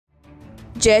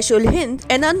Jaish-ul-Hind,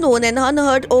 an unknown and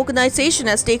unheard organization,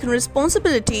 has taken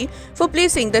responsibility for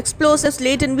placing the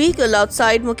explosives-laden vehicle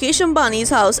outside Mukesh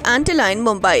Ambani's house Antilia in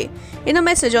Mumbai. In a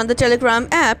message on the Telegram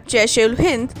app,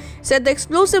 Jaish-ul-Hind said the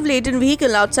explosive-laden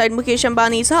vehicle outside Mukesh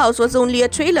Ambani's house was only a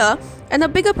trailer and a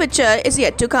bigger picture is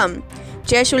yet to come.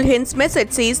 Jaish-ul-Hind's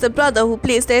message says the brother who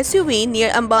placed the SUV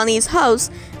near Ambani's house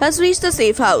has reached the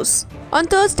safe house. On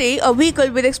Thursday, a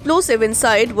vehicle with explosive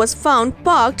inside was found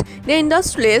parked near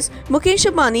industrialist Mukesh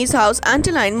Ambani's house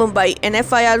Antilia in Mumbai. An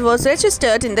FIR was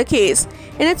registered in the case.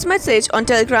 In its message on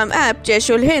Telegram app,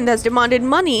 Jaish-ul-Hind has demanded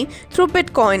money through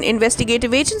Bitcoin.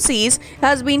 Investigative agencies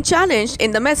has been challenged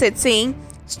in the message saying,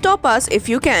 "Stop us if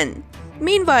you can."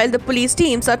 Meanwhile, the police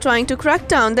teams are trying to crack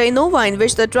down the Innova in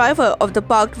which the driver of the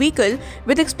parked vehicle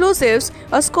with explosives,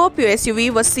 a Scorpio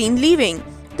SUV, was seen leaving.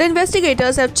 The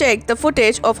investigators have checked the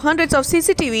footage of hundreds of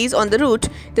CCTVs on the route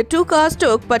the two cars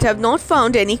took but have not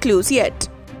found any clues yet.